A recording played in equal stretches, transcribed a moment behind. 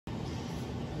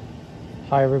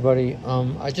Hi everybody.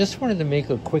 I just wanted to make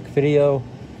a quick video,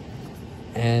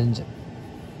 and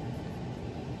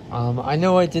I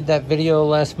know I did that video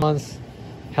last month,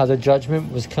 how the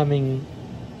judgment was coming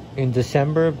in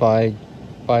December by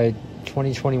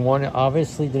 2021. It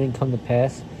obviously didn't come to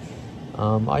pass.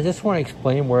 I just want to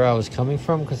explain where I was coming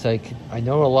from, because I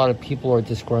know a lot of people are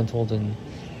disgruntled and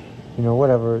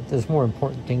whatever. There's more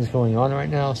important things going on right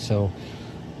now, so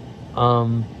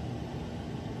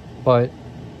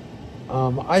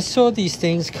I saw these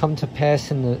things come to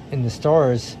pass in the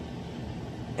stars,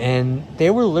 and they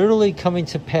were literally coming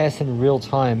to pass in real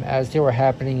time as they were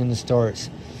happening in the stars.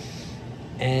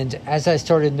 And as I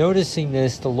started noticing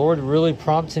this, the Lord really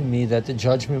prompted me that the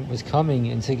judgment was coming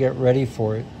and to get ready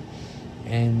for it,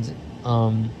 and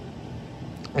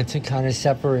to kind of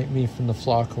separate me from the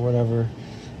flock or whatever,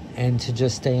 and to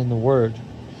just stay in the Word.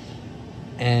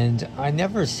 And I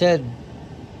never said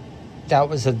that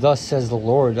was a thus says the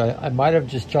Lord. I might have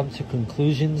just jumped to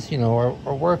conclusions.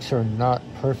 Our works are not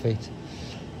perfect,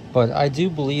 but I do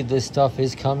believe this stuff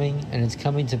is coming, and it's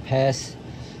coming to pass.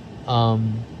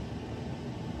 The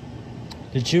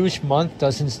Jewish month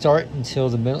doesn't start until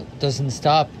doesn't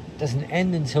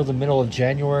end until the middle of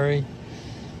January,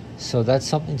 so that's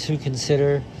something to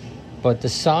consider. But the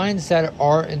signs that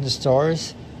are in the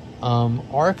stars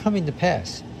are coming to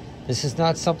pass. This is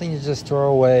not something to just throw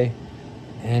away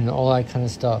and all that kind of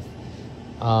stuff.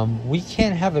 We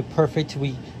can't have it perfect.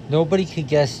 Nobody could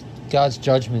guess God's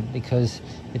judgment, because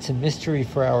it's a mystery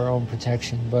for our own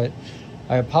protection. But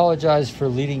I apologize for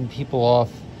leading people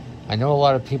off. I know a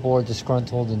lot of people are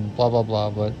disgruntled and blah blah blah,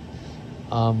 but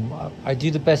I do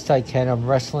the best I can. I'm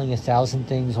wrestling 1,000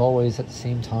 things always at the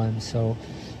same time, so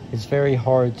it's very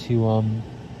hard to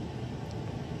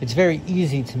it's very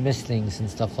easy to miss things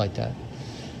and stuff like that.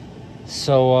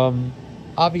 So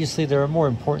obviously there are more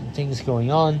important things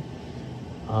going on.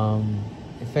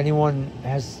 If anyone,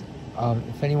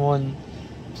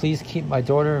 please keep my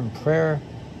daughter in prayer.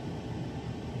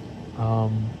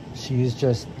 She is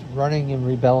just running and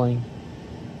rebelling,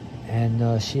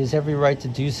 and she has every right to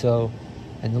do so,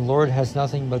 and the Lord has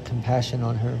nothing but compassion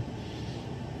on her.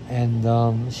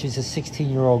 And she's a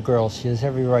 16-year-old girl. She has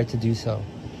every right to do so.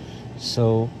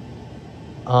 So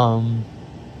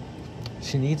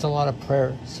she needs a lot of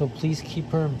prayer. So please keep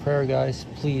her in prayer, guys.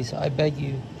 Please, I beg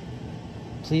you.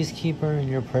 Please keep her in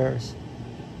your prayers.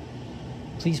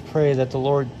 Please pray that the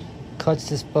Lord cuts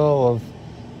this bow of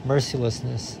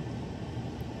mercilessness.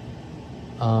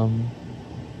 Okay,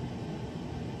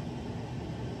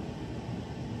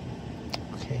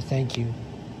 thank you.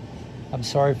 I'm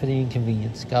sorry for the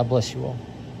inconvenience. God bless you all.